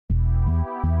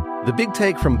The Big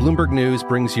Take from Bloomberg News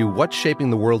brings you what's shaping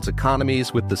the world's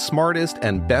economies with the smartest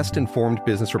and best-informed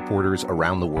business reporters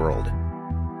around the world.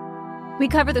 We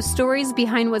cover the stories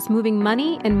behind what's moving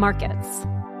money and markets,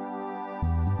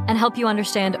 and help you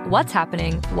understand what's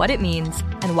happening, what it means,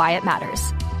 and why it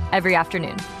matters every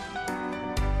afternoon.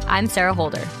 I'm Sarah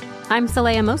Holder. I'm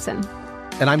Saleha Mohsin.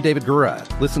 And I'm David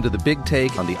Gura. Listen to The Big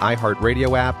Take on the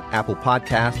iHeartRadio app, Apple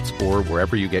Podcasts, or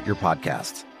wherever you get your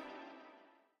podcasts.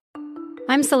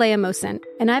 I'm Saleha Mohsin,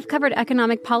 and I've covered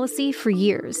economic policy for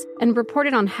years and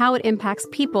reported on how it impacts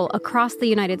people across the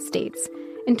United States.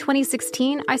 In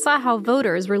 2016, I saw how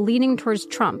voters were leaning towards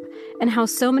Trump and how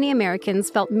so many Americans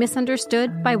felt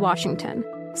misunderstood by Washington.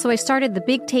 So I started The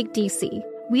Big Take DC.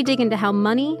 We dig into how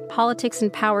money, politics,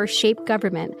 and power shape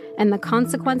government and the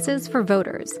consequences for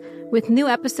voters. With new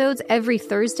episodes every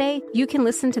Thursday, you can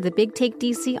listen to The Big Take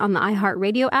DC on the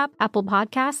iHeartRadio app, Apple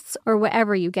Podcasts, or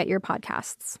wherever you get your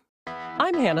podcasts.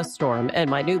 I'm Hannah Storm,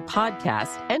 and my new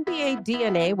podcast, NBA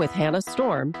DNA with Hannah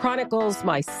Storm, chronicles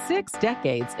my 6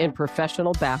 decades in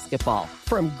professional basketball.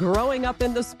 From growing up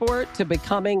in the sport to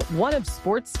becoming one of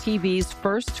sports TV's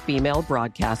first female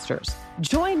broadcasters.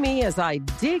 Join me as I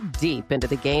dig deep into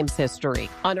the game's history,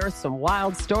 unearth some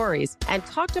wild stories, and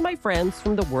talk to my friends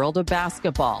from the world of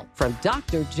basketball, from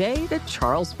Dr. J to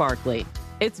Charles Barkley.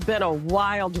 It's been a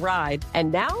wild ride,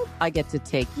 and now I get to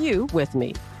take you with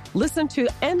me. Listen to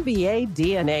NBA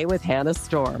DNA with Hannah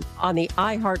Storm on the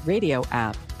iHeartRadio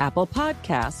app, Apple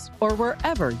Podcasts, or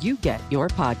wherever you get your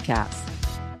podcasts.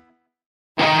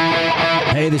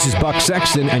 Hey, this is Buck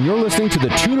Sexton, and you're listening to the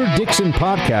Tudor Dixon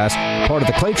podcast, part of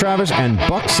the Clay Travis and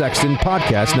Buck Sexton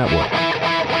Podcast Network.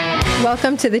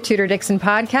 Welcome to the Tudor Dixon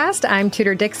podcast. I'm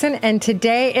Tudor Dixon, and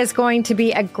today is going to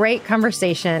be a great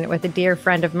conversation with a dear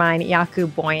friend of mine, Jaco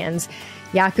Booyens.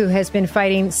 Jaco has been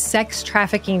fighting sex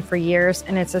trafficking for years,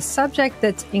 and it's a subject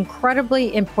that's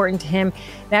incredibly important to him.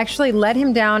 It actually led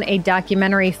him down a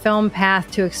documentary film path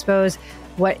to expose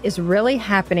what is really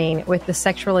happening with the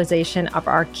sexualization of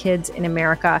our kids in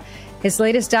America. His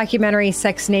latest documentary,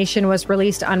 Sex Nation, was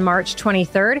released on March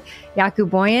 23rd. Jaco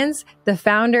Booyens, the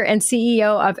founder and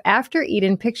CEO of After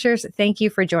Eden Pictures, thank you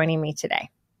for joining me today.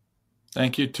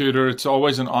 Thank you, Tudor. It's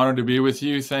always an honor to be with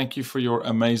you. Thank you for your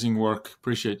amazing work.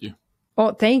 Appreciate you.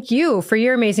 Well, thank you for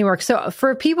your amazing work. So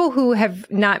for people who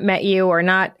have not met you or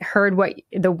not heard what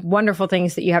the wonderful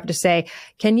things that you have to say,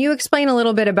 can you explain a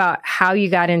little bit about how you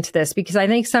got into this? Because I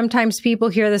think sometimes people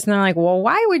hear this and they're like, well,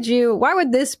 why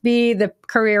would this be the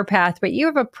career path? But you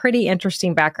have a pretty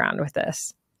interesting background with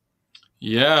this.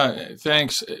 Yeah,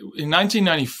 thanks. In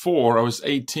 1994, I was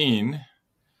 18.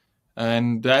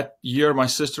 And that year, my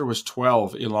sister was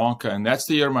 12, Ilanka. And that's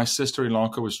the year my sister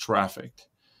Ilanka was trafficked.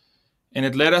 And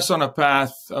it led us on a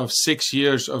path of 6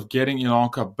 years of getting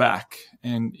Ilanka back.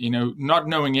 And, not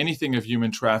knowing anything of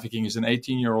human trafficking as an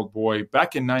 18-year-old boy,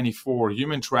 back in 94,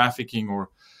 human trafficking or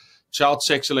child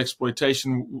sexual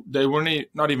exploitation, they were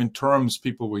not even terms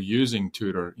people were using,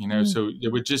 Tudor, so they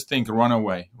would just think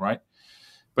runaway, right?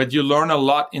 But you learn a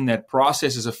lot in that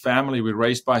process as a family. We're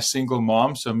raised by a single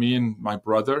mom, so me and my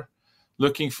brother,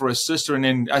 looking for a sister. And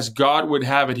then as God would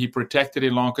have it, he protected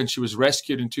Ilanka, and she was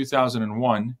rescued in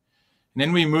 2001. And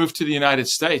then we moved to the United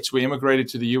States. We immigrated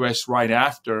to the U.S. right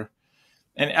after.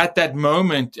 And at that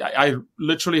moment, I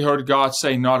literally heard God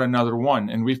say, not another one.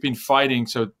 And we've been fighting.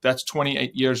 So that's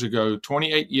 28 years ago,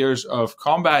 28 years of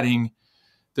combating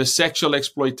the sexual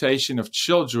exploitation of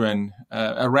children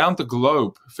around the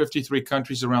globe, 53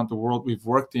 countries around the world we've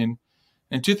worked in.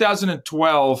 In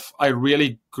 2012, I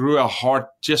really grew a heart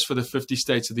just for the 50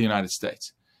 states of the United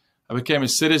States. I became a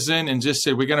citizen and just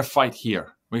said, we're going to fight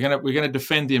here. We're going to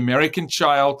defend the American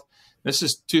child. This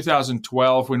is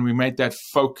 2012 when we made that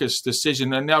focused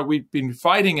decision. And now we've been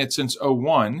fighting it since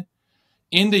 2001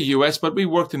 in the U.S., but we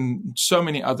worked in so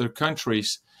many other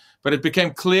countries. But it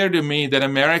became clear to me that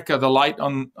America,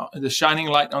 the shining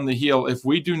light on the hill, if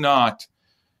we do not,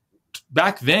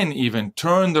 back then even,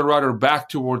 turn the rudder back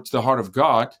towards the heart of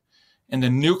God and the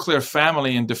nuclear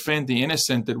family and defend the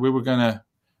innocent, that we were going to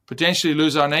potentially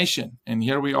lose our nation. And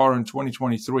here we are in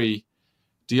 2023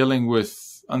 dealing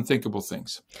with unthinkable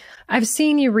things. I've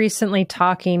seen you recently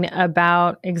talking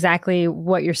about exactly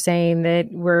what you're saying, that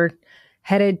we're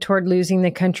headed toward losing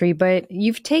the country. But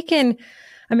you've taken,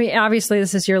 obviously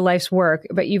this is your life's work,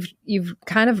 but you've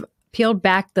kind of peeled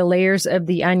back the layers of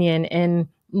the onion and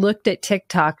looked at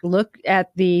TikTok, looked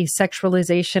at the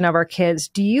sexualization of our kids.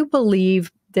 Do you believe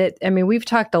that, we've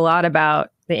talked a lot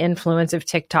about the influence of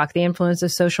TikTok, the influence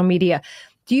of social media.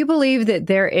 Do you believe that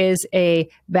there is a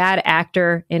bad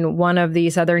actor in one of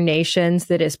these other nations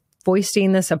that is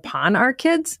foisting this upon our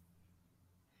kids?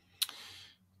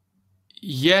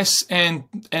 Yes, and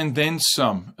then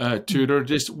some, Tudor,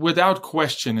 just without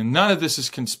question. And none of this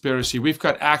is conspiracy. We've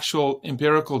got actual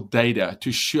empirical data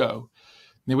to show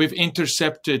that we've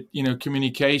intercepted,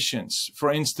 communications.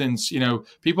 For instance,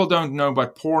 people don't know,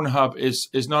 but Pornhub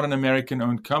is not an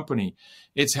American-owned company.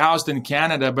 It's housed in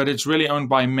Canada, but it's really owned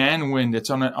by Manwind. It's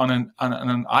on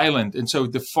an island. And so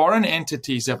the foreign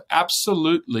entities have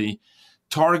absolutely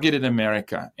targeted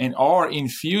America and are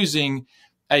infusing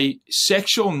a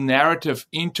sexual narrative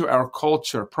into our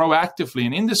culture proactively.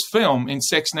 And in this film, in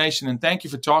Sex Nation, and thank you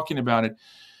for talking about it,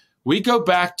 we go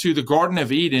back to the Garden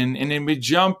of Eden, and then we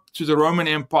jump to the Roman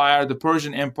Empire, the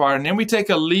Persian Empire, and then we take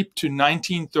a leap to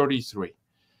 1933.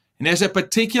 And there's a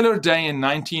particular day in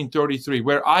 1933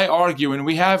 where I argue, and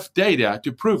we have data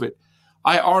to prove it,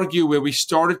 I argue where we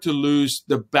started to lose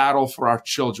the battle for our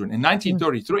children in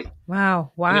 1933.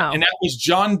 Wow. And that was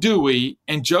John Dewey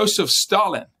and Joseph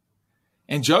Stalin.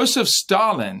 And Joseph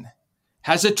Stalin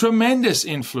has a tremendous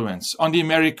influence on the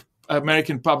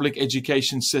American public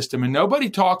education system, and nobody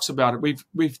talks about it.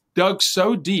 We've dug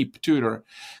so deep, Tudor,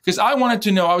 because I wanted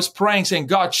to know. I was praying, saying,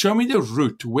 "God, show me the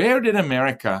root. Where did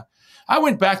America?" I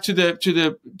went back to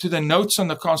the notes on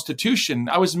the Constitution.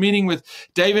 I was meeting with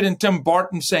David and Tim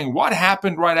Barton, saying, "What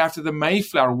happened right after the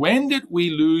Mayflower? When did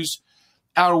we lose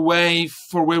our way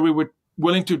for where we were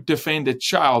willing to defend a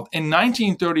child?" And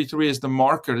 1933 is the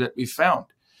marker that we found.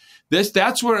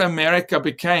 That's where America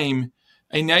became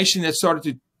a nation that started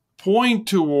to point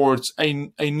towards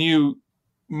a new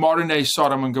modern day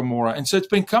Sodom and Gomorrah. And so it's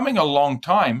been coming a long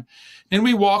time. Then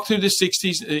we walked through the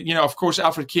 60s, of course,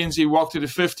 Alfred Kinsey walked through the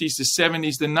 50s, the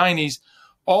 70s, the 90s,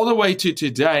 all the way to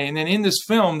today. And then in this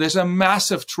film, there's a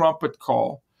massive trumpet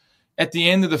call at the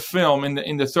end of the film,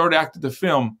 in the third act of the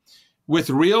film, with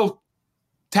real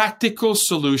tactical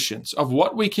solutions of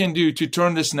what we can do to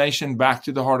turn this nation back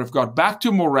to the heart of God, back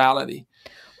to morality.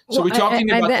 So we're talking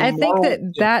about I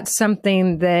think that's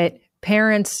something that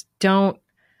parents don't,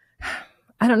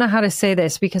 I don't know how to say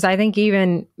this, because I think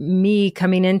even me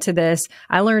coming into this,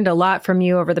 I learned a lot from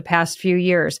you over the past few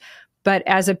years. But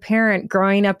as a parent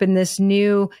growing up in this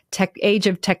new age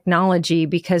of technology,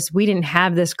 because we didn't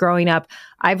have this growing up,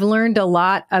 I've learned a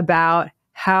lot about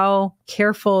how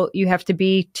careful you have to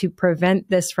be to prevent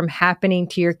this from happening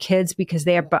to your kids, because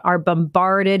they are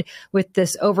bombarded with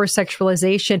this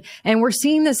over-sexualization. And we're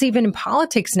seeing this even in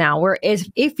politics now, where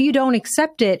if you don't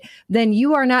accept it, then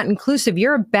you are not inclusive.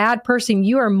 You're a bad person.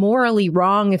 You are morally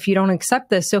wrong if you don't accept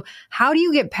this. So how do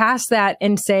you get past that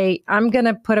and say, I'm going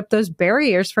to put up those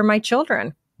barriers for my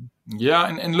children? Yeah,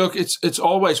 and look, it's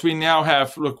always, we now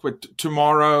have, with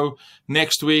tomorrow,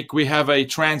 next week, we have a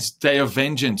Trans Day of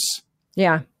Vengeance.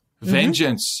 Yeah.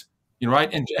 Vengeance, right?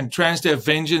 And Trans Day of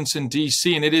Vengeance in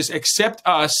DC. And it is accept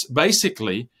us,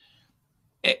 basically,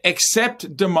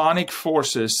 accept demonic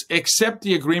forces, accept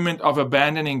the agreement of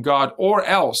abandoning God, or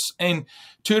else. And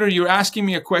Tudor, you're asking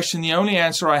me a question. The only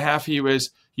answer I have for you is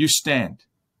you stand.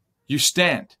 You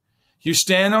stand. You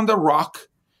stand on the rock.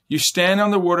 You stand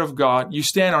on the word of God. You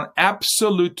stand on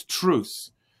absolute truth.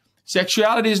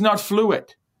 Sexuality is not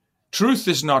fluid. Truth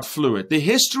is not fluid. The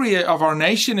history of our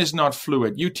nation is not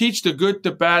fluid. You teach the good,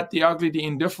 the bad, the ugly, the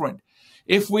indifferent.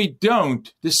 If we don't,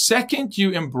 the second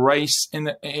you embrace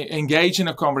and engage in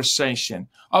a conversation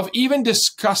of even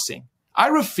discussing, I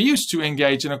refuse to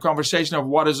engage in a conversation of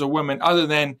what is a woman other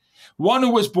than one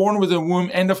who was born with a womb,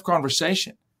 end of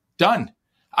conversation. Done.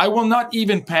 I will not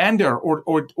even pander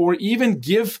or even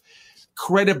give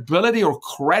credibility or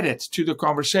credit to the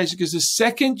conversation, because the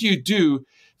second you do,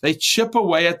 they chip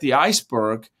away at the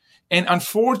iceberg. And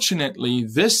unfortunately,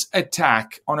 this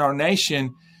attack on our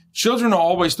nation, children are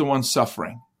always the ones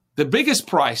suffering. The biggest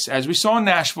price, as we saw in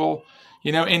Nashville,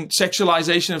 in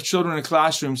sexualization of children in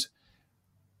classrooms,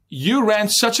 you ran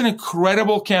such an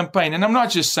incredible campaign. And I'm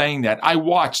not just saying that. I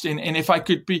watched, and if I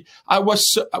could be, I was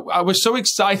so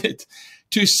excited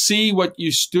to see what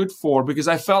you stood for, because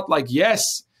I felt like, yes,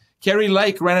 Carrie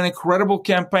Lake ran an incredible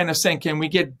campaign of saying, can we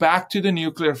get back to the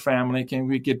nuclear family? Can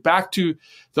we get back to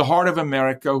the heart of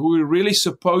America, who we're really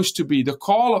supposed to be? The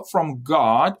call from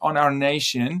God on our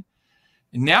nation.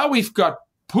 And now we've got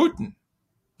Putin,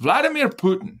 Vladimir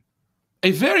Putin,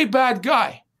 a very bad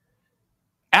guy,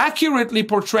 accurately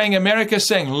portraying America,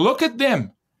 saying, look at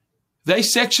them. They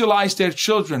sexualize their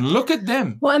children. Look at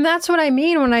them. Well, and that's what I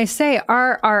mean when I say,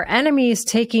 are our enemies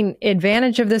taking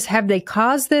advantage of this? Have they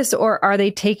caused this, or are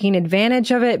they taking advantage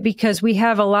of it? Because we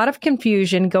have a lot of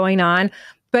confusion going on.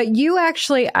 But you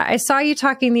actually, I saw you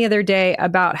talking the other day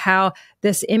about how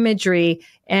this imagery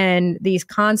and these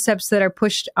concepts that are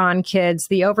pushed on kids,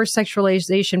 the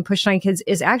over-sexualization pushed on kids,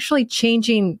 is actually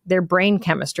changing their brain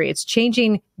chemistry. It's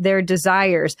changing their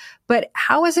desires. But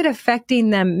how is it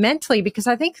affecting them mentally? Because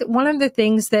I think one of the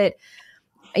things that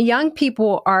young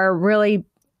people are really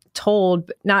told,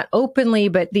 not openly,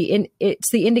 but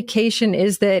it's the indication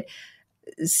is that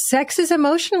sex is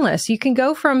emotionless. You can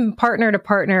go from partner to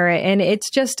partner and it's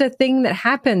just a thing that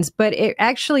happens, but it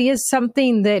actually is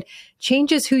something that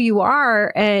changes who you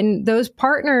are. And those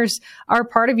partners are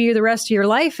part of you the rest of your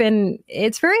life. And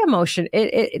it's very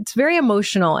it's very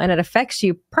emotional and it affects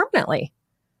you permanently.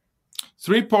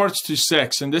 3 parts to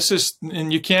sex. And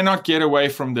you cannot get away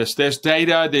from this. There's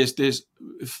data, there's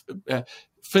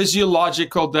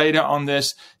physiological data on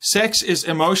this. Sex is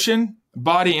emotion,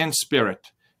 body, and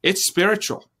spirit. It's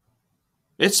spiritual.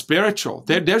 It's spiritual.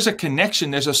 There's a connection.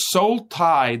 There's a soul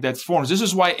tie that forms. This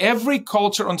is why every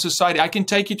culture and society, I can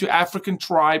take you to African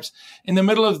tribes in the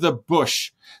middle of the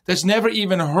bush that's never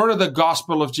even heard of the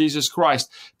gospel of Jesus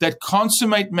Christ, that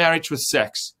consummate marriage with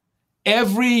sex.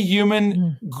 Every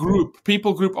human group,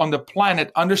 people group on the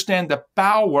planet understand the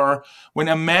power when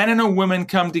a man and a woman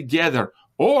come together.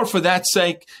 Or for that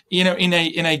sake, in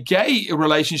a gay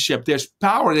relationship, there's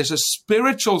power. There's a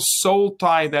spiritual soul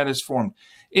tie that is formed.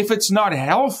 If it's not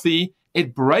healthy,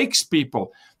 it breaks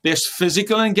people. There's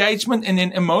physical engagement and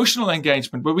then emotional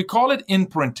engagement, but we call it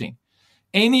imprinting.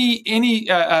 Any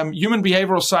human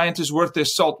behavioral scientist worth their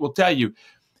salt will tell you,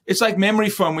 it's like memory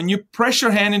foam. When you press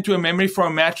your hand into a memory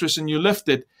foam mattress and you lift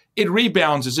it, it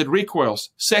rebounds as it recoils.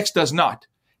 Sex does not.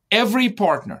 Every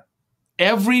partner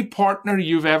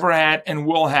you've ever had and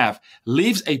will have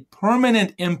leaves a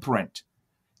permanent imprint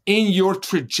in your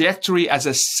trajectory as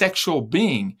a sexual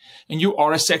being, and you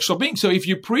are a sexual being. So if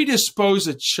you predispose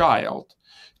a child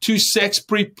to sex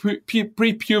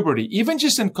pre-puberty, even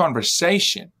just in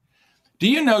conversation, do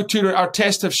you know, Tudor, our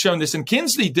tests have shown this, and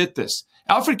Kinsey did this.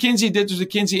 Alfred Kinsey did this with the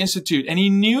Kinsey Institute, and he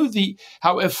knew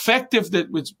how effective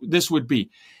this would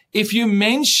be. If you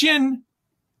mention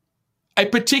a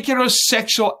particular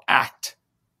sexual act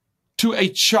to a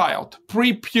child,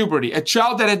 pre-puberty, a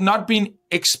child that had not been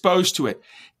exposed to it,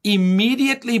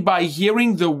 immediately by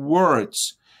hearing the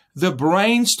words, the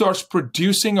brain starts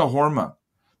producing a hormone.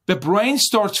 The brain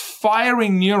starts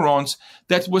firing neurons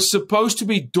that was supposed to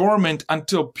be dormant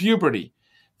until puberty.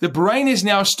 The brain is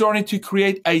now starting to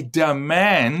create a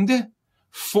demand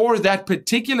for that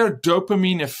particular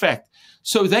dopamine effect.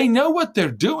 So they know what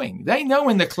they're doing. They know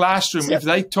in the classroom, if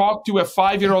they talk to a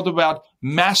 5-year-old about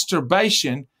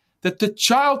masturbation, that the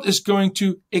child is going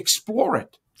to explore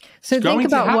it. So think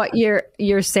about what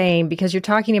you're saying, because you're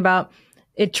talking about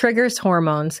it triggers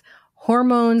hormones.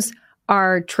 Hormones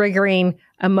are triggering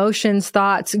emotions,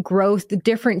 thoughts, growth,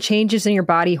 different changes in your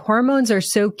body. Hormones are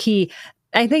so key.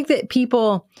 I think that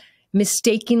people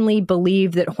mistakenly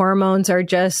believe that hormones are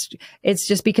it's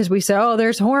just because we say, oh,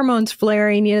 there's hormones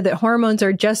flaring, that hormones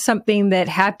are just something that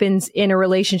happens in a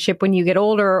relationship when you get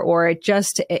older, or it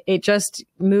just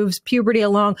moves puberty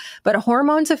along. But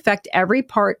hormones affect every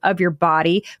part of your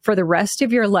body for the rest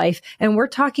of your life. And we're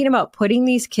talking about putting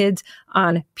these kids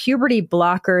on puberty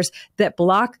blockers that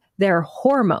block their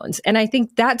hormones. And I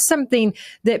think that's something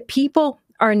that people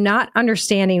are not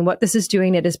understanding what this is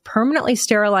doing. It is permanently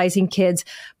sterilizing kids.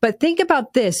 But think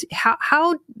about this.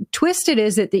 How twisted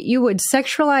is it that you would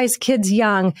sexualize kids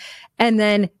young and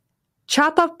then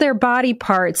chop up their body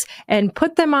parts and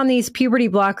put them on these puberty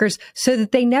blockers so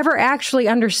that they never actually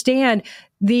understand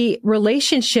the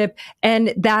relationship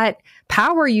and that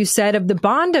power you said of the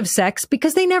bond of sex,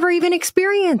 because they never even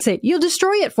experience it. You'll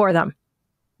destroy it for them.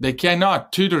 They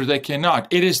cannot, Tudor, they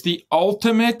cannot. It is the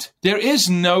ultimate. There is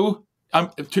no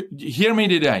hear me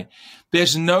today.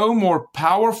 There's no more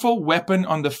powerful weapon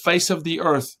on the face of the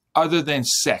earth other than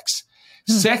sex.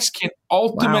 Sex can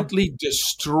ultimately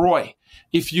destroy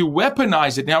if you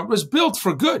weaponize it. Now, it was built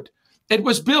for good. It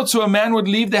was built so a man would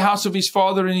leave the house of his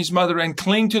father and his mother and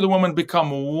cling to the woman,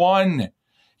 become one.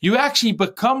 You actually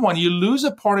become one. You lose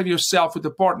a part of yourself with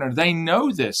the partner. They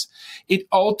know this. It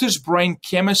alters brain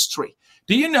chemistry.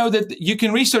 Do you know that you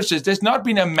can research this? There's not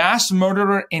been a mass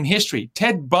murderer in history.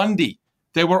 Ted Bundy.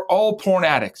 They were all porn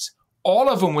addicts. All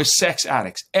of them were sex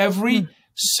addicts. Every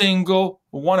single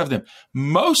one of them.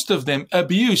 Most of them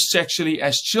abused sexually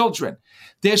as children.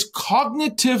 There's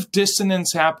cognitive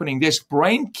dissonance happening. There's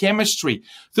brain chemistry.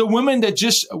 The woman that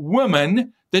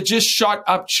just shot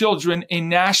up children in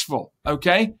Nashville,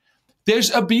 okay?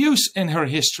 There's abuse in her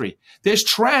history. There's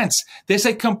trance. There's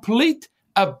a complete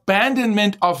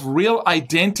abandonment of real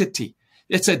identity.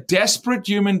 It's a desperate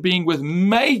human being with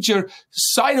major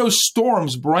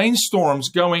cytostorms, brainstorms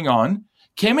going on,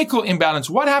 chemical imbalance.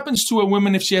 What happens to a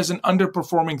woman if she has an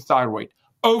underperforming thyroid,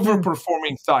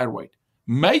 overperforming thyroid?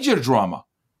 Major drama,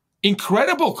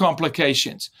 incredible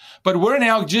complications. But we're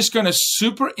now just going to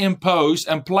superimpose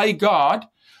and play God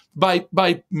by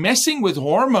messing with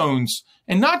hormones.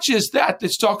 And not just that,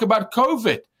 let's talk about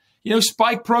COVID.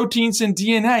 Spike proteins in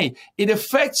DNA. It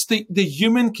affects the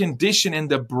human condition in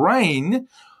the brain.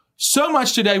 So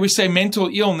much today we say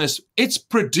mental illness. It's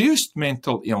produced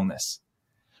mental illness.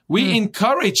 We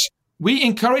encourage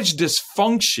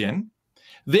dysfunction.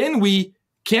 Then we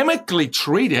chemically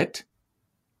treat it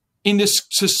in this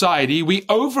society. We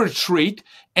overtreat,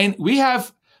 and we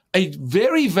have a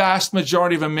very vast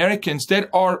majority of Americans that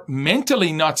are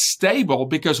mentally not stable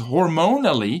because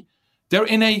hormonally they're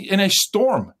in a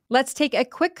storm. Let's take a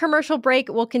quick commercial break.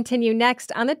 We'll continue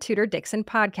next on the Tudor Dixon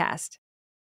podcast.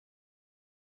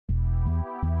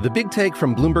 The Big Take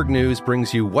from Bloomberg News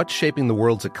brings you what's shaping the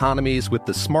world's economies with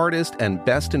the smartest and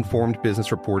best-informed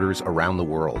business reporters around the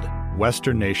world.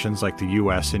 Western nations like the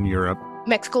U.S. and Europe.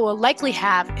 Mexico will likely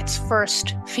have its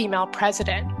first female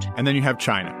president. And then you have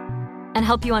China. And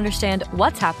help you understand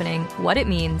what's happening, what it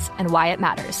means, and why it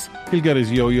matters. He'll get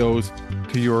his yo-yos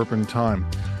to Europe in time.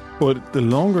 But the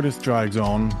longer this drags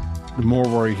on, the more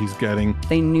worry he's getting.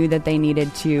 They knew that they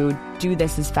needed to do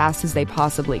this as fast as they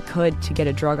possibly could to get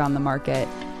a drug on the market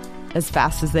as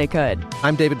fast as they could.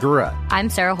 I'm David Gura.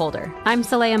 I'm Sarah Holder. I'm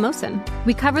Saleha Mohsen.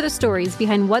 We cover the stories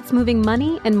behind what's moving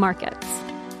money and markets.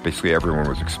 Basically, everyone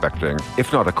was expecting,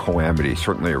 if not a calamity,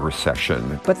 certainly a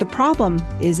recession. But the problem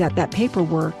is that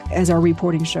paperwork, as our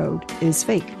reporting showed, is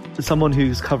fake. As someone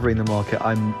who's covering the market,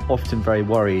 I'm often very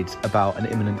worried about an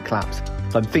imminent collapse.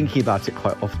 So I'm thinking about it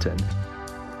quite often.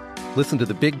 Listen to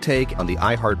The Big Take on the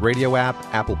iHeartRadio app,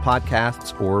 Apple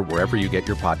Podcasts, or wherever you get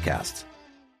your podcasts.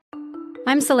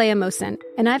 I'm Saleha Mohsen,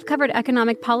 and I've covered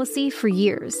economic policy for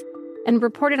years and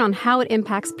reported on how it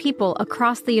impacts people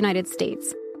across the United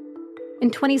States. In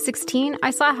 2016,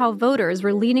 I saw how voters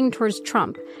were leaning towards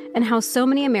Trump and how so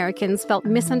many Americans felt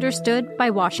misunderstood by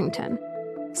Washington.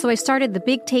 So I started The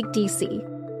Big Take DC.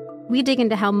 We dig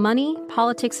into how money,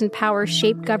 politics, and power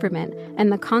shape government and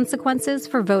the consequences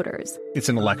for voters. It's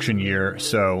an election year,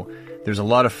 so there's a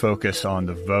lot of focus on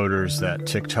the voters that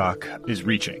TikTok is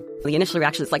reaching. The initial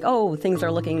reaction is like, oh, things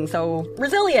are looking so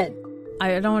resilient.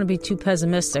 I don't want to be too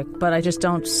pessimistic, but I just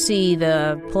don't see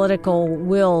the political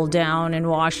will down in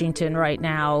Washington right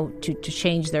now to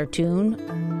change their tune.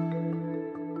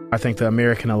 I think the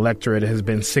American electorate has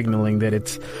been signaling that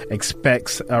it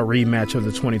expects a rematch of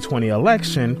the 2020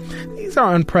 election. These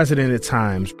are unprecedented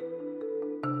times.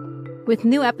 With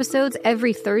new episodes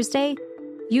every Thursday,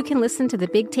 you can listen to The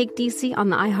Big Take DC on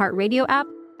the iHeartRadio app,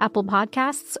 Apple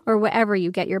Podcasts, or wherever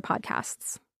you get your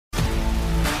podcasts.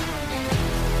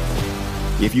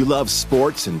 If you love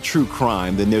sports and true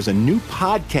crime, then there's a new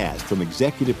podcast from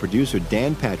executive producer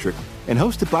Dan Patrick and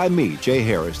hosted by me, Jay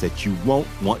Harris, that you won't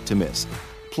want to miss.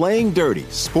 Playing Dirty: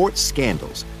 Sports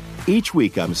Scandals. Each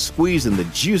week, I'm squeezing the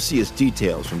juiciest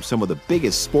details from some of the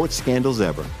biggest sports scandals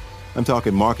ever. I'm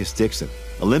talking Marcus Dixon,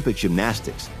 Olympic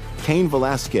gymnastics, Cain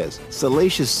Velasquez,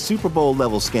 salacious Super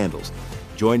Bowl-level scandals.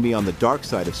 Join me on the dark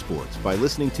side of sports by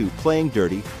listening to Playing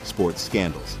Dirty: Sports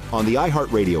Scandals on the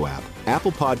iHeartRadio app,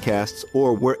 Apple Podcasts,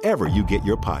 or wherever you get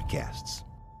your podcasts.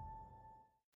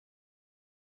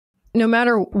 No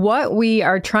matter what we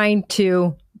are trying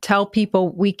to tell people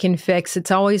we can fix, it's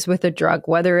always with a drug,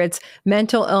 whether it's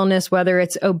mental illness, whether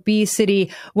it's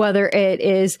obesity, whether it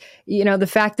is, the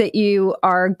fact that you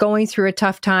are going through a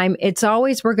tough time. It's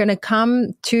always, we're going to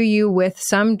come to you with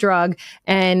some drug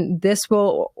and this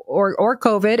will, or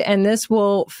COVID, and this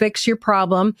will fix your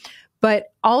problem.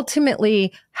 But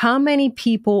ultimately, how many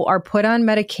people are put on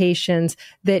medications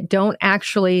that don't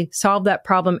actually solve that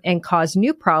problem and cause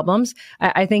new problems?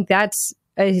 I think that's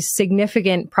a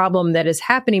significant problem that is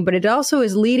happening, but it also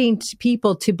is leading to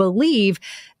people to believe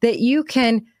that you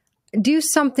can do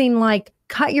something like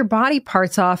cut your body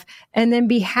parts off and then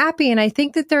be happy. And I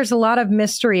think that there's a lot of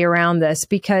mystery around this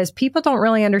because people don't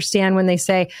really understand when they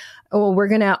say, oh, we're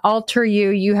going to alter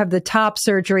you. You have the top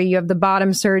surgery. You have the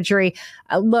bottom surgery.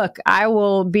 Look, I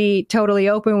will be totally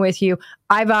open with you.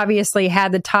 I've obviously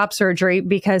had the top surgery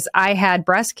because I had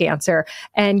breast cancer.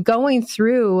 And going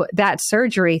through that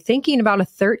surgery, thinking about a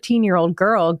 13-year-old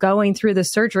girl going through the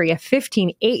surgery, a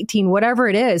 15, 18, whatever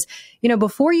it is,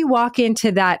 before you walk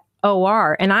into that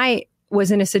OR, and I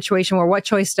was in a situation where what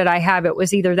choice did I have? It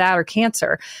was either that or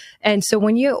cancer. And so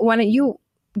when you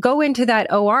go into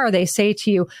that OR, they say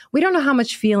to you, we don't know how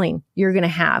much feeling you're going to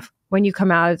have when you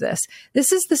come out of this.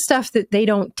 This is the stuff that they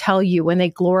don't tell you when they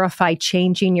glorify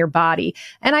changing your body.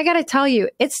 And I got to tell you,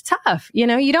 it's tough. You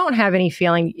know, you don't have any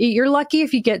feeling. You're lucky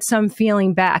if you get some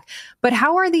feeling back. But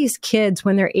how are these kids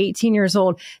when they're 18 years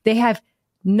old? They have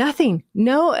nothing.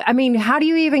 No, I mean, how do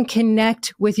you even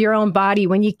connect with your own body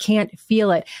when you can't feel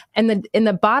it? And in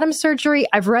the bottom surgery,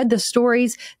 I've read the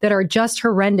stories that are just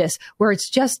horrendous, where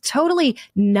it's just totally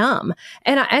numb.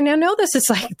 And I know this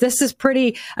is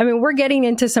pretty, I mean, we're getting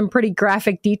into some pretty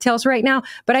graphic details right now,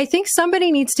 but I think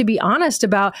somebody needs to be honest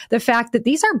about the fact that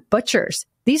these are butchers.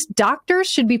 These doctors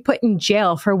should be put in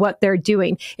jail for what they're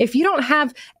doing. If you don't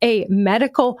have a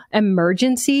medical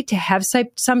emergency to have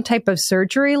some type of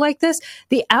surgery like this,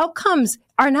 the outcomes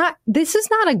are not, this is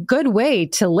not a good way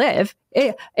to live.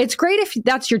 It's great if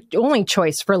that's your only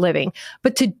choice for living,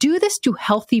 but to do this to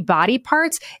healthy body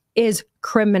parts is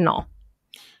criminal.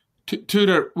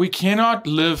 Tudor, we cannot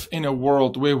live in a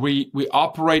world where we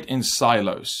operate in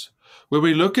silos, where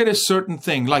we look at a certain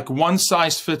thing like one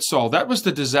size fits all. That was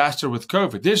the disaster with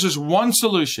COVID. There's just one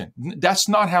solution. That's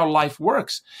not how life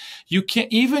works. You can't,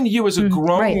 even you as a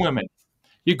grown woman,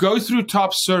 you go through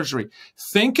top surgery.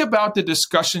 Think about the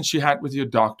discussions you had with your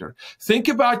doctor. Think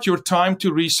about your time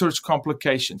to research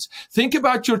complications. Think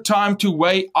about your time to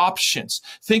weigh options.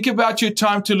 Think about your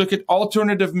time to look at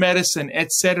alternative medicine,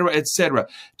 et cetera, et cetera.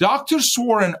 Doctors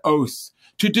swore an oath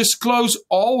to disclose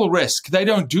all risk. They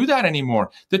don't do that anymore.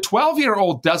 The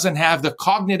 12-year-old doesn't have the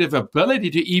cognitive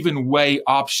ability to even weigh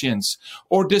options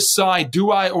or decide, do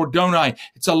I or don't I?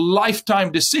 It's a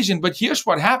lifetime decision. But here's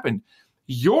what happened.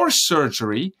 Your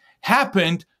surgery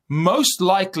happened most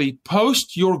likely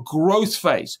post your growth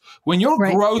phase, when your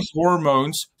growth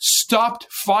hormones stopped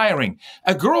firing.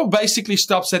 A girl basically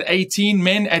stops at 18,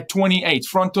 men at 28,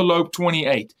 frontal lobe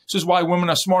 28. This is why women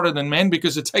are smarter than men,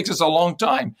 because it takes us a long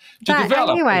time to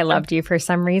develop. I knew I loved you for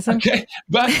some reason. Okay,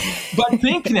 but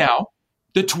think now,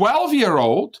 the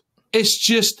 12-year-old is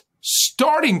just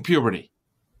starting puberty.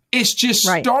 It's just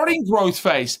starting growth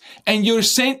phase. And you're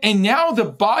saying, and now the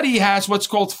body has what's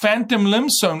called phantom limb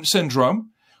syndrome,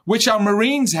 which our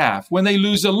Marines have when they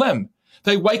lose a limb.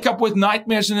 They wake up with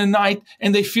nightmares in the night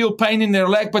and they feel pain in their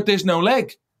leg, but there's no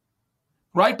leg.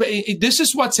 Right? But this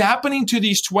is what's happening to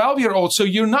these 12-year-olds. So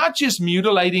you're not just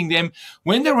mutilating them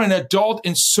when they're an adult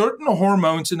and certain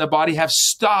hormones in the body have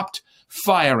stopped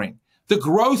firing. The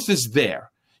growth is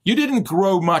there. You didn't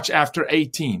grow much after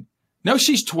 18. No,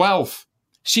 she's 12.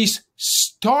 She's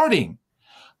starting.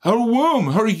 Her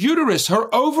womb, her uterus,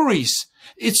 her ovaries,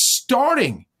 it's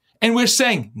starting. And we're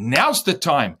saying, now's the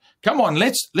time. Come on,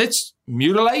 let's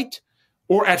mutilate.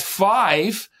 Or at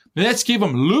 5, let's give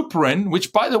them Luprin,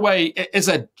 which, by the way, is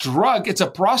a drug. It's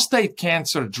a prostate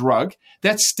cancer drug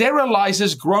that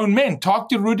sterilizes grown men. Talk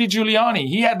to Rudy Giuliani.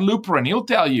 He had Luprin. He'll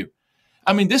tell you.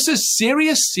 I mean, this is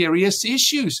serious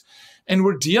issues. And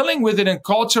we're dealing with it in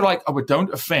culture like, oh, but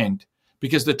don't offend.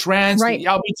 Because the trans, the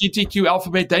LGBTQ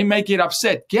alphabet, they may get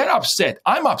upset. Get upset.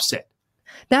 I'm upset.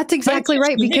 That's exactly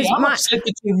right. Because I'm upset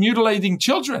that you're mutilating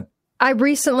children. I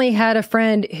recently had a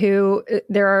friend who,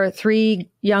 there are 3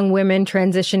 young women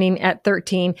transitioning at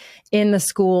 13 in the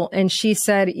school. And she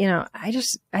said, you know,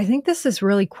 I think this is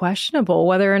really questionable,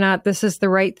 whether or not this is the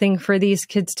right thing for these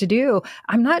kids to do.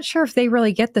 I'm not sure if they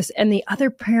really get this. And the other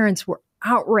parents were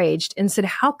outraged and said,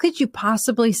 how could you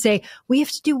possibly say we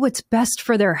have to do what's best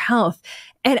for their health?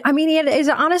 And I mean, it is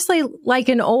honestly like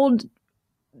an old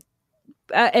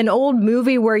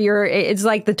movie where it's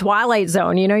like the Twilight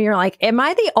Zone, you know, you're like, am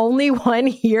I the only one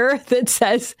here that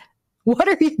says, what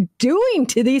are you doing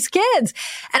to these kids?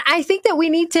 And I think that we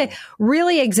need to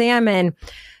really examine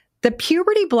the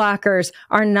puberty blockers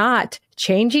are not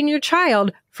changing your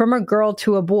child from a girl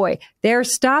to a boy. They're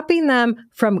stopping them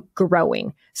from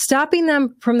growing, stopping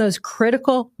them from those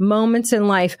critical moments in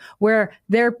life where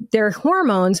their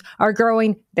hormones are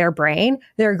growing their brain,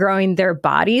 they're growing their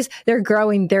bodies, they're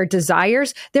growing their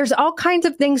desires. There's all kinds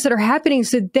of things that are happening.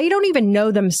 So they don't even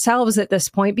know themselves at this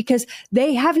point because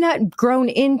they have not grown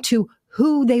into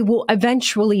who they will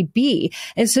eventually be.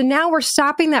 And so now we're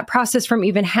stopping that process from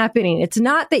even happening. It's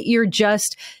not that you're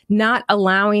just not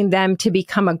allowing them to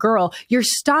become a girl. You're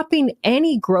stopping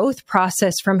any growth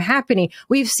process from happening.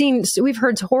 We've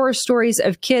heard horror stories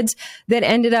of kids that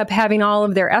ended up having all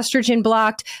of their estrogen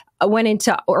blocked, went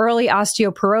into early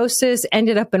osteoporosis,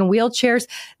 ended up in wheelchairs.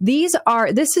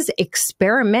 This is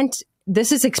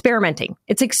experimenting.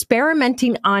 It's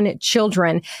experimenting on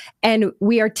children. And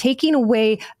we are taking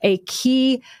away a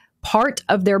key part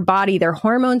of their body. Their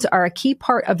hormones are a key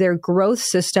part of their growth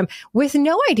system with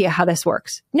no idea how this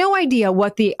works, no idea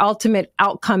what the ultimate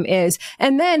outcome is.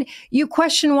 And then you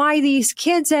question why these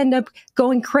kids end up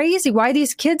going crazy, why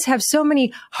these kids have so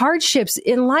many hardships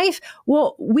in life.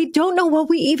 Well, we don't know what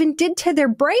we even did to their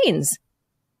brains.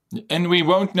 And we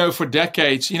won't know for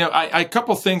decades. You know, a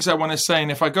couple things I want to say,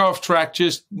 and if I go off track,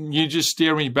 you just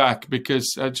steer me back,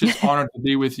 because I'm just honored to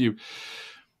be with you.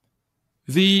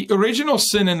 The original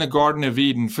sin in the Garden of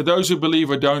Eden, for those who believe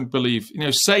or don't believe,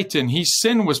 Satan, his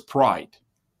sin was pride.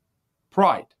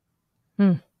 Pride.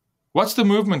 What's the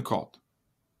movement called?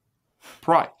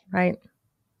 Pride. Right.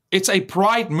 It's a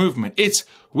pride movement.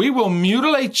 We will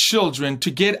mutilate children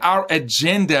to get our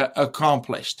agenda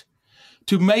accomplished,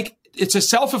 it's a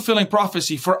self-fulfilling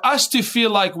prophecy. For us to feel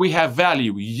like we have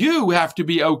value, you have to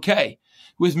be okay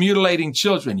with mutilating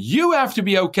children. You have to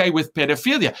be okay with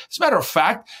pedophilia. As a matter of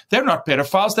fact, they're not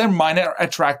pedophiles. They're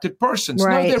minor-attracted persons.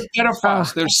 Right. No, they're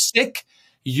pedophiles. They're sick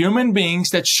human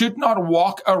beings that should not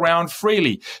walk around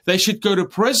freely. They should go to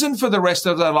prison for the rest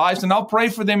of their lives, and I'll pray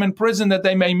for them in prison that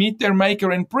they may meet their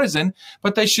maker in prison,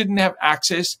 but they shouldn't have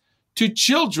access to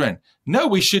children. No,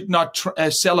 we should not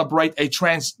celebrate a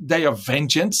trans day of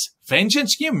vengeance.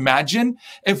 Vengeance? Can you imagine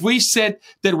if we said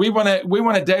that we want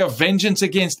a day of vengeance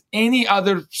against any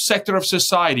other sector of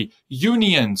society,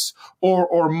 unions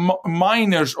or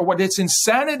minors or what? It's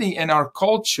insanity in our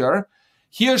culture.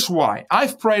 Here's why.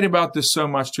 I've prayed about this so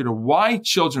much, Tudor. Why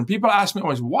children? People ask me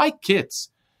always, why kids?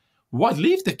 What?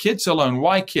 Leave the kids alone.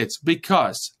 Why kids?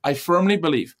 Because I firmly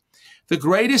believe the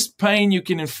greatest pain you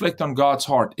can inflict on God's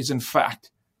heart is, in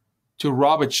fact, to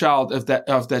rob a child of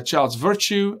that child's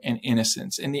virtue and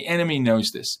innocence. And the enemy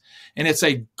knows this. And it's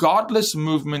a godless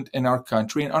movement in our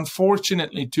country. And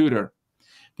unfortunately, Tudor,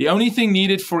 the only thing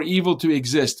needed for evil to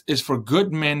exist is for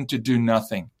good men to do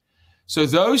nothing. So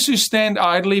those who stand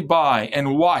idly by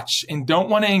and watch and don't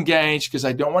want to engage because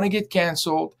I don't want to get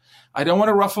canceled, I don't want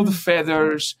to ruffle the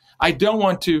feathers,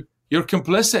 you're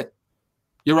complicit.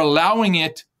 You're allowing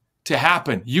it to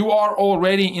happen. You are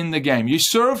already in the game. You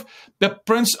serve the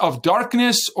prince of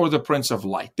darkness or the prince of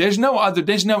light. There's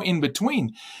no in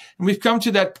between. And we've come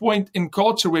to that point in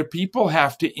culture where people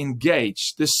have to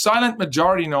engage. This silent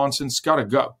majority nonsense got to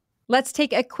go. Let's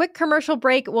take a quick commercial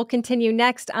break. We'll continue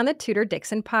next on the Tudor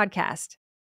Dixon podcast.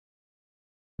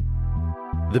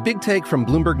 The Big Take from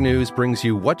Bloomberg News brings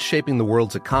you what's shaping the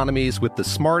world's economies with the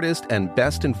smartest and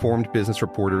best-informed business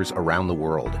reporters around the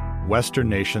world. Western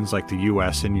nations like the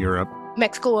U.S. and Europe.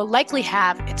 Mexico will likely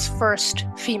have its first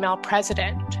female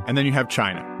president. And then you have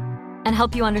China. And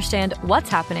help you understand what's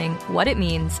happening, what it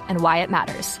means, and why it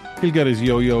matters. He'll get his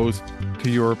yo-yos to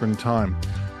Europe in time.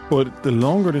 But the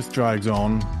longer this drags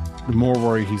on, the more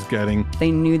worry he's getting.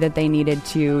 They knew that they needed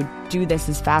to do this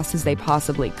as fast as they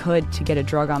possibly could to get a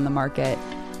drug on the market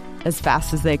as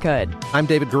fast as they could. I'm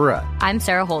David Gura. I'm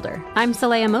Sarah Holder. I'm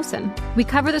Saleha Mohsen. We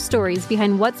cover the stories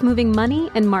behind what's moving money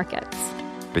and markets.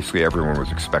 Basically, everyone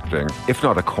was expecting, if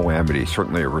not a calamity,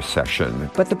 certainly a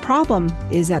recession. But the problem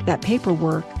is that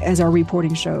paperwork, as our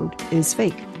reporting showed, is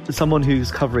fake. As someone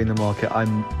who's covering the market,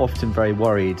 I'm often very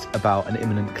worried about an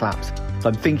imminent collapse. So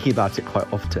I'm thinking about it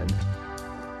quite often.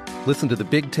 Listen to The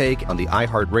Big Take on the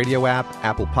iHeartRadio app,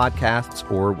 Apple Podcasts,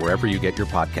 or wherever you get your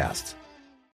podcasts.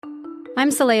 I'm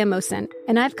Saleha Mohsen,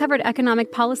 and I've covered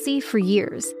economic policy for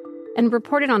years and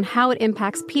reported on how it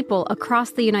impacts people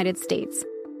across the United States.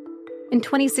 In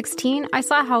 2016, I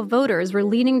saw how voters were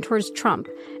leaning towards Trump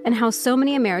and how so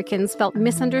many Americans felt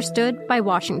misunderstood by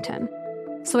Washington.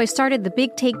 So I started The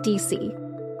Big Take DC.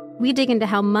 We dig into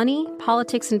how money,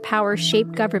 politics, and power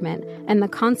shape government and the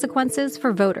consequences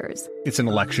for voters. It's an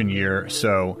election year,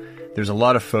 so there's a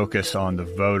lot of focus on the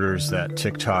voters that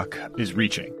TikTok is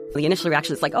reaching. The initial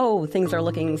reaction is like, oh, things are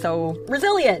looking so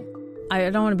resilient. I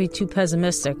don't want to be too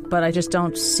pessimistic, but I just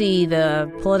don't see the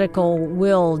political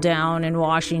will down in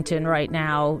Washington right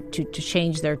now to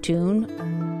change their tune.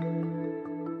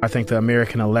 I think the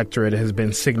American electorate has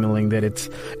been signaling that it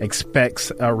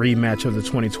expects a rematch of the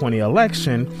 2020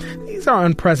 election. These are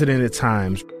unprecedented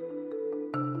times.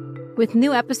 With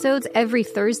new episodes every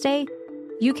Thursday,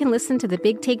 you can listen to The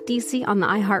Big Take DC on the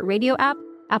iHeartRadio app,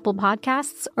 Apple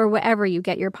Podcasts, or wherever you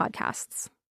get your podcasts.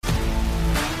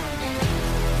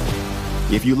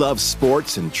 If you love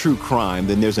sports and true crime,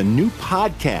 then there's a new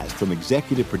podcast from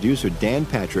executive producer Dan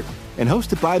Patrick and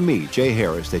hosted by me, Jay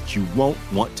Harris, that you won't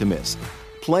want to miss.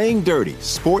 Playing Dirty: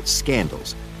 Sports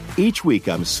Scandals. Each week,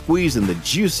 I'm squeezing the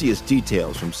juiciest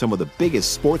details from some of the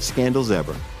biggest sports scandals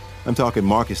ever. I'm talking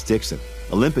Marcus Dixon,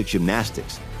 Olympic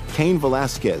gymnastics, Cain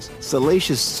Velasquez,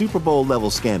 salacious Super Bowl-level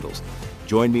scandals,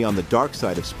 Join me on the dark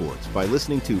side of sports by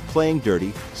listening to Playing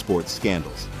Dirty: Sports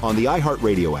Scandals on the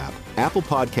iHeartRadio app, Apple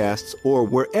Podcasts, or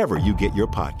wherever you get your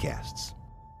podcasts.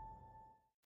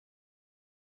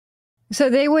 So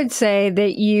they would say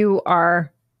that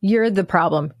you're the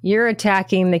problem. You're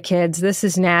attacking the kids. This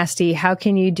is nasty. How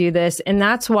can you do this? And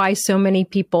that's why so many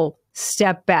people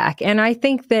step back. And I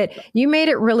think that you made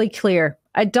it really clear.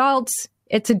 Adults,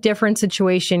 it's a different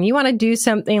situation. You want to do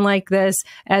something like this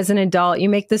as an adult. You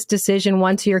make this decision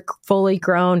once you're fully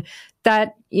grown.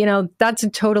 That's a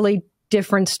totally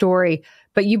different story.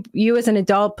 But you as an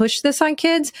adult push this on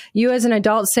kids. You as an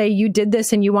adult say you did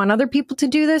this and you want other people to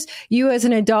do this. You as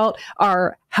an adult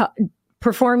are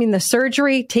performing the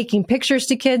surgery, taking pictures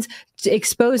to kids,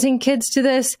 exposing kids to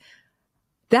this.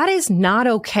 That is not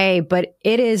okay, but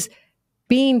it is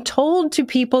being told to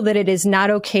people that it is not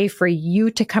okay for you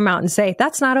to come out and say,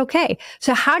 that's not okay.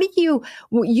 So how do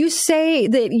you say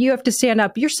that you have to stand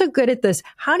up? You're so good at this.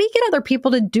 How do you get other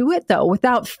people to do it though,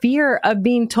 without fear of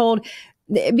being told?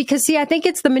 Because see, I think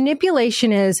it's the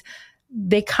manipulation is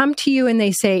they come to you and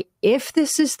they say, if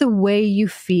this is the way you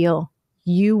feel,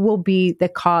 you will be the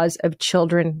cause of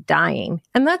children dying.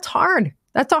 And that's hard.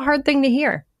 That's a hard thing to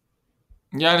hear.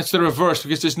 Yeah, and it's the reverse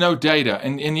because there's no data.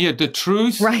 And here, the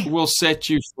truth will set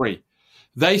you free.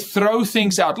 They throw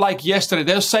things out. Like yesterday,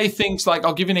 they'll say things like,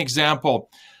 I'll give you an example.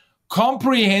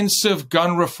 Comprehensive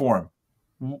gun reform.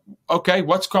 Okay,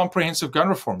 what's comprehensive gun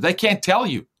reform? They can't tell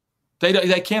you.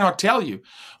 They cannot tell you.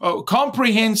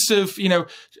 Comprehensive,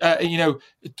 transgender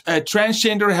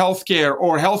healthcare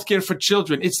or healthcare for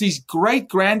children. It's these great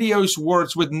grandiose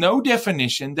words with no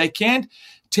definition. They can't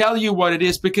tell you what it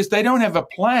is because they don't have a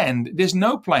plan. There's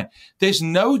no plan. There's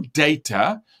no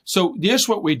data. So here's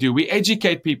what we do. We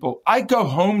educate people. I go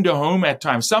home to home at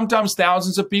times, sometimes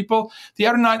thousands of people. The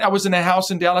other night I was in a house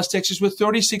in Dallas, Texas with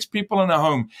 36 people in a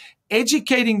home,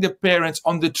 educating the parents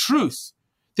on the truth.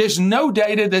 There's no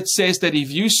data that says that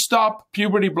if you stop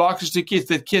puberty blockers to kids,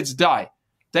 that kids die.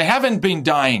 They haven't been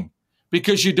dying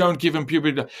because you don't give them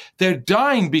puberty. They're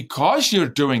dying because you're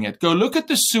doing it. Go look at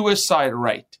the suicide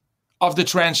rate of the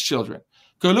trans children.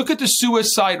 Go look at the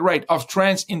suicide rate of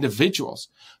trans individuals.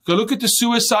 Go look at the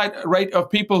suicide rate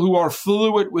of people who are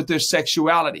fluid with their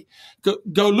sexuality.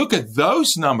 Go look at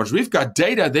those numbers. We've got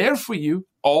data there for you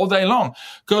all day long.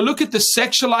 Go look at the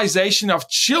sexualization of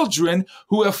children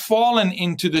who have fallen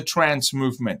into the trans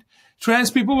movement. Trans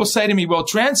people will say to me, well,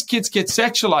 trans kids get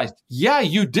sexualized. Yeah,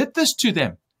 you did this to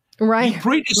them. Right. You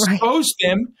predisposed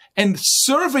them and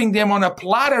serving them on a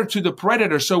platter to the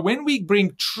predator. So when we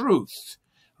bring truth,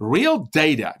 real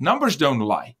data, numbers don't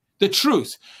lie, the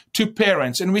truth to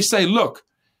parents, and we say, look,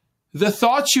 the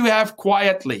thoughts you have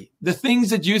quietly, the things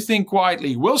that you think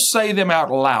quietly, we'll say them out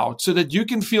loud so that you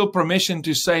can feel permission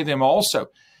to say them also.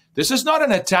 This is not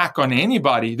an attack on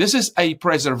anybody. This is a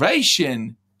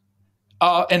preservation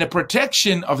and a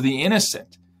protection of the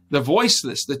innocent, the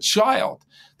voiceless, the child.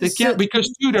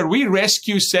 Because, Tudor, we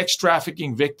rescue sex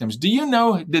trafficking victims. Do you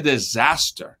know the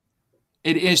disaster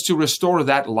it is to restore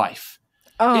that life?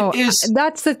 Oh,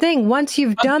 that's the thing. Once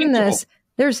you've done this,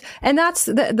 that's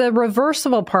the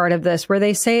reversible part of this, where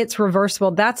they say it's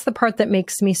reversible. That's the part that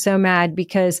makes me so mad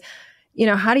because,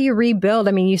 how do you rebuild?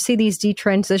 I mean, you see these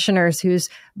detransitioners whose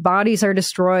bodies are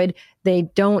destroyed.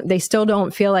 They still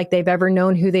don't feel like they've ever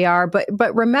known who they are.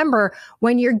 But remember,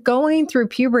 when you're going through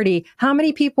puberty, how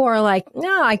many people are like,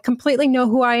 no, I completely know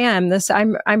who I am.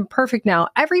 I'm perfect now.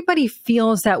 Everybody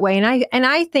feels that way. And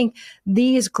I think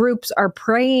these groups are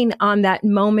preying on that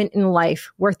moment in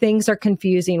life where things are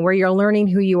confusing, where you're learning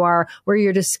who you are, where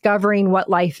you're discovering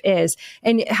what life is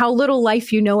and how little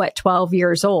life you know at 12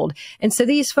 years old. And so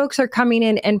these folks are coming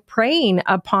in and preying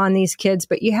upon these kids,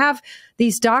 but you have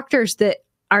these doctors that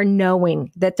are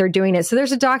knowing that they're doing it. So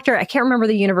there's a doctor, I can't remember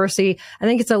the university. I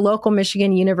think it's a local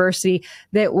Michigan university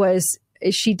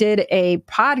she did not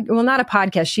a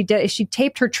podcast. She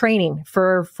taped her training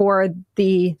for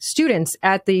the students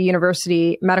at the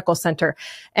university medical center.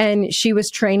 And she was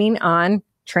training on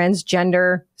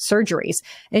transgender surgeries.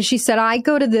 And she said, I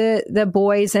go to the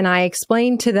boys and I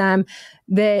explain to them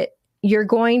that you're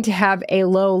going to have a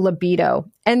low libido.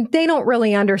 And they don't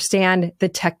really understand the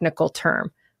technical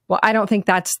term. Well, I don't think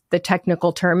that's the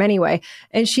technical term anyway.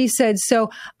 And she said, so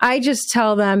I just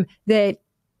tell them that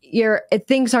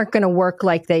things aren't going to work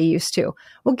like they used to.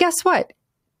 Well, guess what?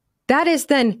 That is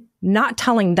then not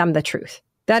telling them the truth.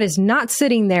 That is not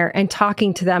sitting there and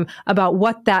talking to them about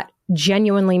what that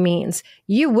genuinely means.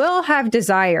 You will have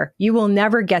desire. You will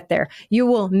never get there. You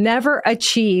will never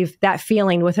achieve that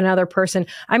feeling with another person.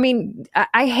 I mean,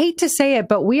 I hate to say it,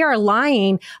 but we are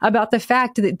lying about the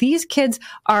fact that these kids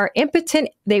are impotent.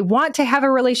 They want to have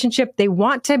a relationship. They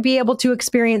want to be able to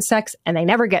experience sex, and they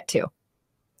never get to.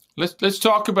 Let's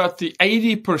talk about the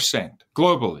 80%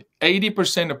 globally,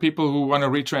 80% of people who want to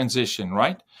retransition,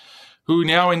 right? Who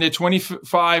now in their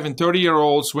 25 and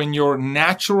 30-year-olds, when your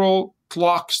natural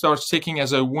clock starts ticking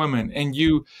as a woman and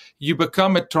you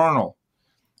become eternal,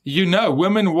 you know,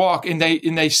 women walk and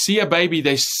they see a baby,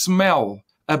 they smell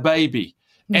a baby,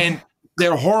 and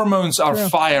their hormones are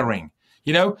firing.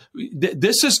 You know,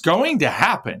 this is going to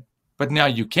happen, but now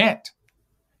you can't.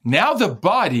 Now the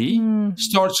body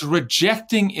starts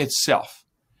rejecting itself.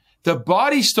 The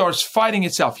body starts fighting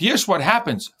itself. Here's what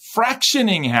happens.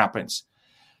 Fractioning happens.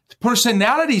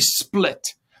 Personalities split.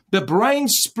 The brain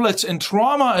splits and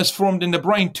trauma is formed in the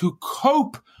brain to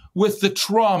cope with the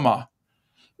trauma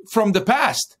from the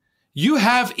past. You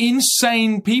have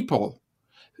insane people.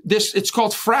 It's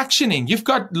called fractioning. You've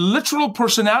got literal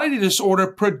personality disorder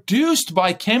produced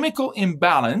by chemical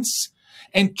imbalance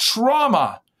and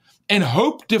trauma and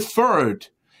hope deferred,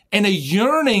 and a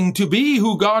yearning to be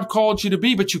who God called you to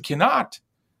be, but you cannot.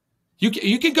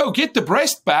 You can go get the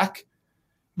breast back,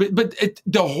 but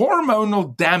the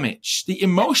hormonal damage, the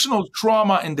emotional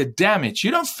trauma and the damage,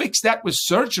 you don't fix that with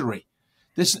surgery.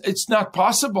 It's not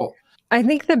possible. I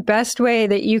think the best way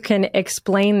that you can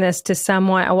explain this to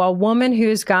someone, a woman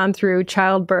who's gone through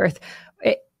childbirth,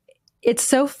 it's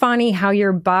so funny how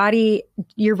your body,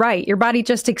 you're right, your body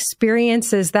just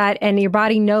experiences that, and your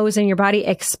body knows and your body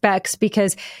expects,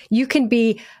 because you can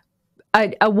be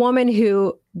a woman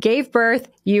who gave birth,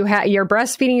 you're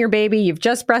breastfeeding your baby, you've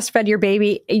just breastfed your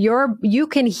baby, you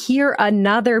can hear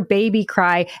another baby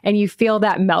cry and you feel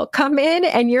that milk come in,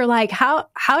 and you're like, how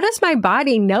does my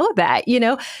body know that? You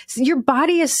know, your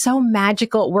body is so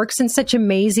magical. It works in such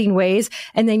amazing ways.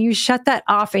 And then you shut that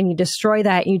off and you destroy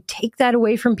that and you take that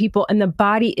away from people, and the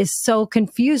body is so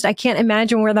confused. I can't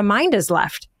imagine where the mind is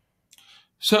left.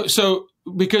 So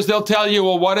because they'll tell you,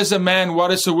 well, what is a man?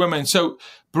 What is a woman? So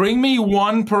bring me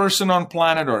one person on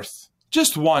planet Earth.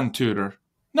 Just one, Tudor.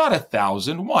 Not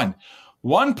 1,000.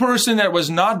 One person that was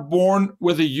not born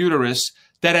with a uterus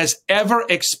that has ever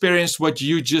experienced what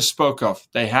you just spoke of.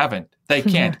 They haven't. They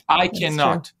can't. I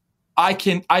cannot. I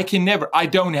can never. I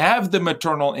don't have the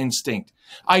maternal instinct.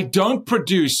 I don't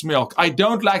produce milk. I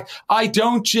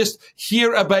don't just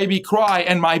hear a baby cry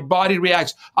and my body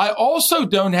reacts. I also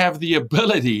don't have the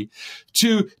ability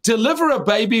to deliver a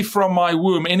baby from my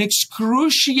womb in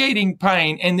excruciating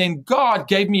pain. And then God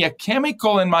gave me a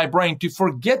chemical in my brain to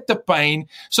forget the pain.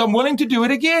 So I'm willing to do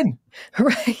it again.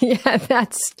 Right. Yeah,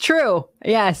 that's true.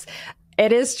 Yes.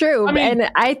 It is true. I mean,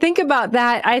 and I think about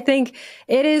that. I think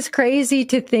it is crazy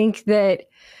to think that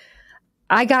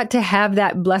I got to have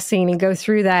that blessing and go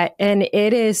through that. And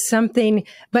it is something,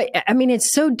 but I mean,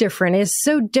 it's so different. It's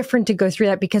so different to go through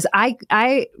that, because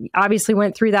I obviously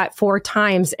went through that 4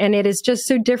 times, and it is just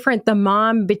so different. The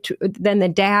mom than the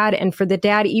dad. And for the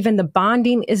dad, even the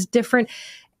bonding is different.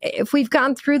 If we've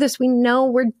gone through this, we know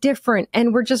we're different,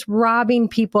 and we're just robbing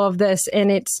people of this. And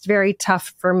it's very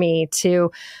tough for me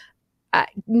to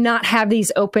not have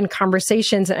these open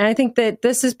conversations. And I think that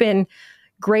this has been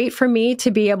great for me to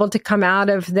be able to come out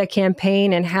of the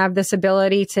campaign and have this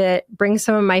ability to bring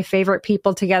some of my favorite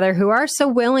people together who are so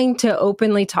willing to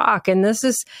openly talk. And this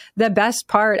is the best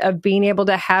part of being able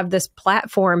to have this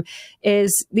platform,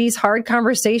 is these hard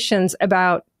conversations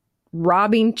about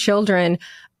robbing children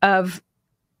of,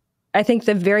 I think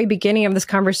the very beginning of this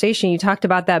conversation, you talked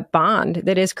about that bond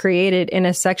that is created in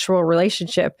a sexual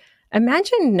relationship.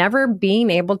 Imagine never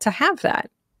being able to have that.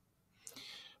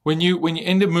 When you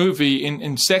in the movie,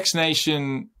 in Sex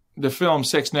Nation, the film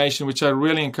Sex Nation, which I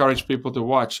really encourage people to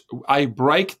watch, I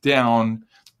break down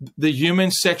the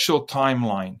human sexual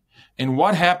timeline and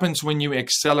what happens when you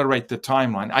accelerate the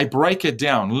timeline. I break it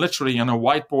down literally in a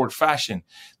whiteboard fashion,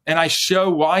 and I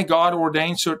show why God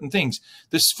ordained certain things.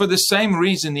 This, for the same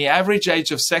reason, the average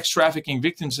age of sex trafficking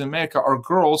victims in America are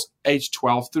girls aged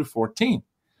 12 through 14.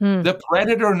 The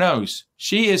predator knows.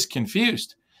 She is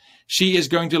confused. She is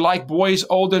going to like boys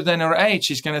older than her age.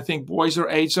 She's going to think boys her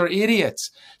age are idiots.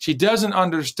 She doesn't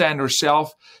understand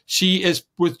herself. She is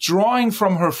withdrawing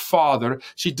from her father.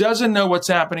 She doesn't know what's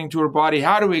happening to her body,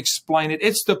 how to explain it.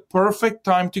 It's the perfect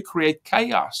time to create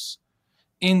chaos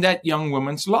in that young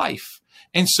woman's life.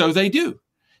 And so they do.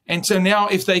 And so now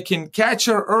if they can catch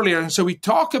her earlier, and so we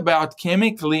talk about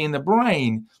chemically in the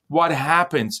brain, what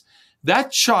happens.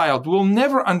 That child will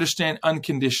never understand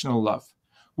unconditional love,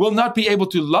 will not be able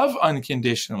to love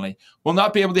unconditionally, will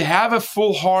not be able to have a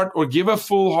full heart or give a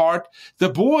full heart. The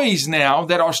boys now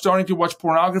that are starting to watch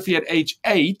pornography at age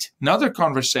 8, another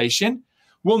conversation,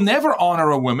 will never honor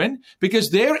a woman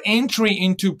because their entry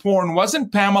into porn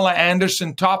wasn't Pamela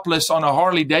Anderson topless on a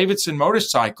Harley Davidson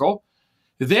motorcycle.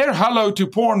 Their hello to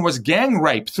porn was gang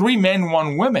rape, 3 men,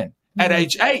 1 woman at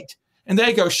age 8. And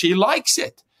they go, she likes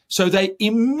it. So they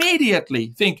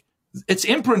immediately think it's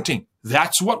imprinting.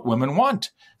 That's what women want.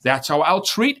 That's how I'll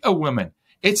treat a woman.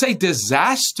 It's a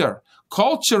disaster.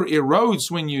 Culture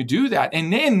erodes when you do that.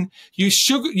 And then you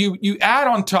add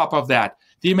on top of that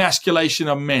the emasculation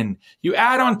of men. You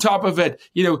add on top of it,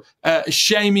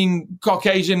 shaming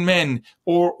Caucasian men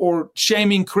or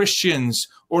shaming Christians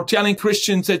or telling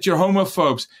Christians that you're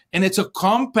homophobes. And it's a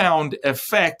compound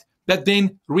effect that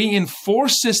then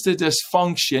reinforces the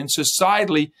dysfunction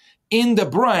societally in the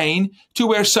brain to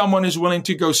where someone is willing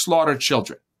to go slaughter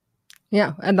children.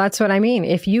 Yeah, and that's what I mean.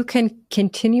 If you can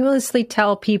continuously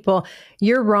tell people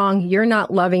you're wrong, you're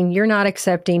not loving, you're not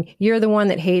accepting, you're the one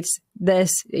that hates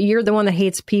this, you're the one that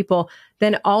hates people,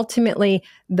 then ultimately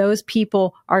those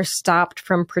people are stopped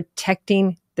from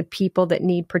protecting the people that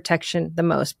need protection the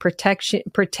most,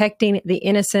 protecting the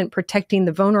innocent, protecting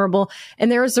the vulnerable.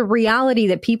 And there is a reality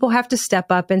that people have to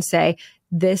step up and say,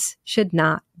 this should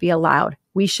not be allowed.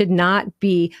 We should not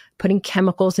be putting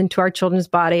chemicals into our children's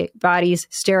bodies,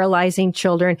 sterilizing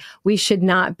children. We should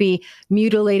not be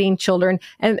mutilating children.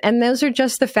 And those are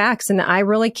just the facts. And I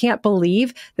really can't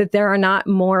believe that there are not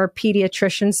more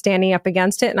pediatricians standing up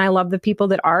against it. And I love the people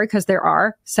that are, because there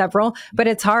are several, but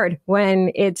it's hard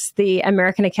when it's the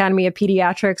American Academy of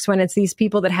Pediatrics, when it's these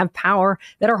people that have power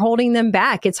that are holding them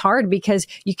back. It's hard because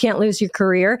you can't lose your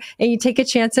career and you take a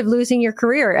chance of losing your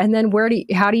career. And then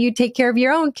how do you take care of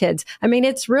your own kids? I mean,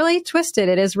 it's really twisted.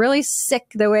 It is really sick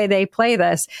the way they play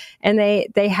this, and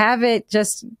they have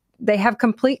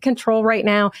complete control right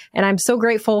now. And I'm so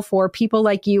grateful for people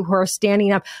like you who are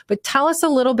standing up. But tell us a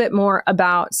little bit more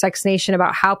about Sex Nation,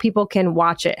 about how people can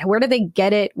watch it. Where do they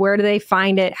get it? Where do they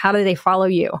find it? How do they follow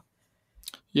you?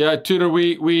 Yeah, Tudor,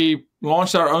 we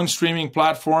launched our own streaming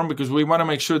platform because we want to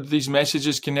make sure that these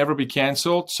messages can never be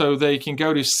canceled. So they can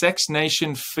go to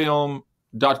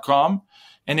sexnationfilm.com.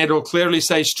 And it'll clearly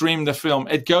say stream the film.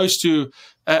 It goes to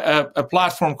a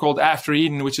platform called After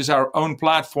Eden, which is our own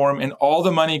platform, and all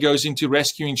the money goes into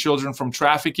rescuing children from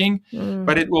trafficking.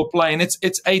 But it will play, and it's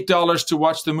 $8 to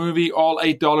watch the movie. All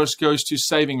 $8 goes to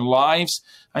saving lives.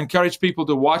 I encourage people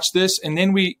to watch this. And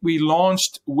then we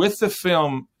launched with the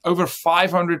film over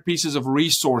 500 pieces of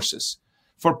resources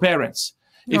for parents.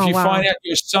 If you find out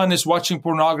your son is watching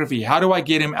pornography, how do I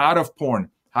get him out of porn?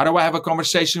 How do I have a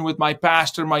conversation with my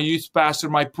pastor, my youth pastor,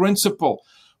 my principal?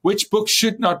 Which book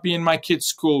should not be in my kid's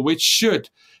school? Which should?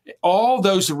 All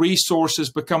those resources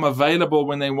become available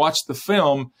when they watch the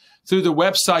film through the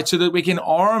website so that we can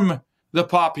arm the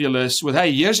populace with,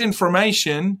 hey, here's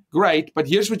information, great, but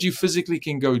here's what you physically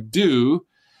can go do.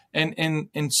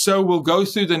 And so we'll go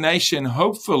through the nation,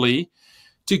 hopefully,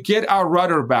 to get our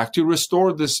rudder back, to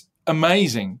restore this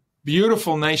amazing,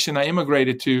 beautiful nation I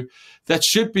immigrated to that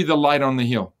should be the light on the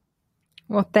hill.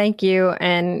 Well, thank you.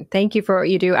 And thank you for what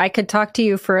you do. I could talk to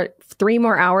you for 3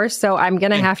 more hours, so I'm going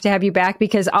to have to have you back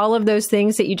because all of those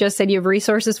things that you just said you have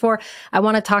resources for, I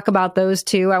want to talk about those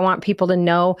too. I want people to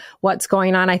know what's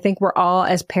going on. I think we're all,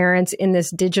 as parents in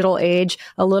this digital age,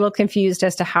 a little confused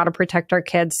as to how to protect our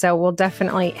kids. So we'll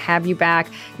definitely have you back.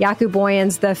 Jaco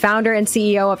Booyens, the founder and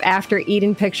CEO of After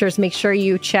Eden Pictures. Make sure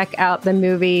you check out the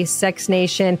movie Sex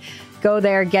Nation. Go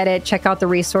there, get it, check out the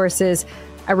resources.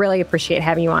 I really appreciate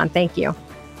having you on. Thank you.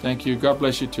 Thank you. God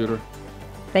bless you, Tudor.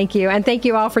 Thank you. And thank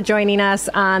you all for joining us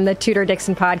on the Tudor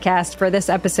Dixon podcast. For this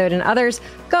episode and others,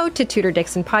 go to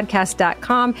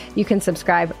TudorDixonPodcast.com. You can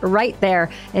subscribe right there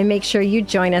and make sure you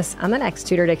join us on the next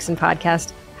Tudor Dixon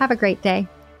podcast. Have a great day.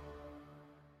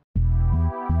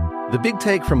 The Big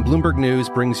Take from Bloomberg News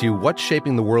brings you what's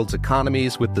shaping the world's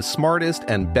economies with the smartest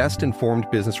and best-informed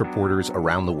business reporters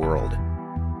around the world.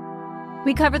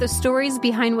 We cover the stories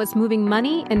behind what's moving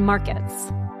money and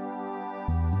markets,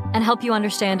 and help you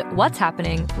understand what's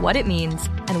happening, what it means,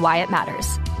 and why it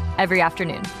matters every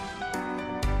afternoon.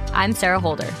 I'm Sarah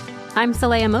Holder. I'm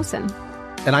Saleha Mohsin.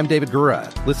 And I'm David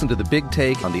Gura. Listen to The Big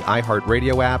Take on the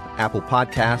iHeartRadio app, Apple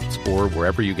Podcasts, or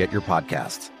wherever you get your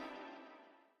podcasts.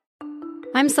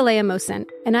 I'm Saleha Mohsin,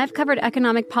 and I've covered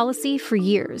economic policy for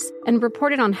years and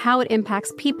reported on how it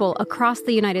impacts people across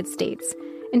the United States.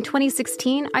 In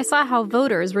 2016, I saw how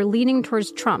voters were leaning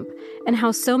towards Trump and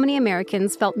how so many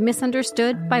Americans felt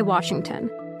misunderstood by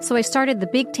Washington. So I started The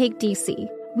Big Take DC.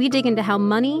 We dig into how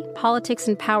money, politics,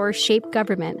 and power shape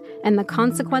government and the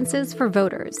consequences for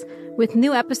voters. With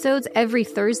new episodes every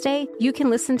Thursday, you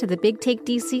can listen to The Big Take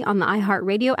DC on the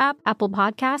iHeartRadio app, Apple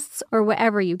Podcasts, or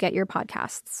wherever you get your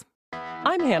podcasts.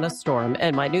 I'm Hannah Storm,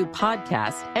 and my new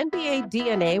podcast, NBA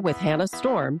DNA with Hannah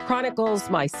Storm, chronicles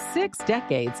my 6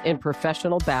 decades in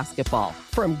professional basketball.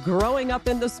 From growing up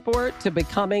in the sport to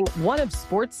becoming one of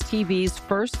sports TV's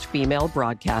first female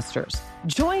broadcasters.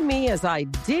 Join me as I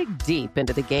dig deep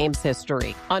into the game's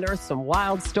history, unearth some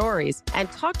wild stories, and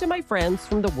talk to my friends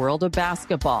from the world of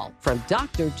basketball, from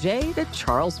Dr. J to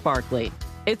Charles Barkley.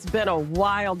 It's been a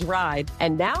wild ride,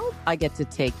 and now I get to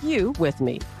take you with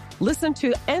me. Listen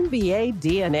to NBA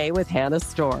DNA with Hannah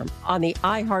Storm on the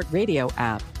iHeartRadio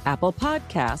app, Apple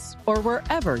Podcasts, or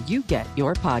wherever you get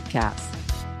your podcasts.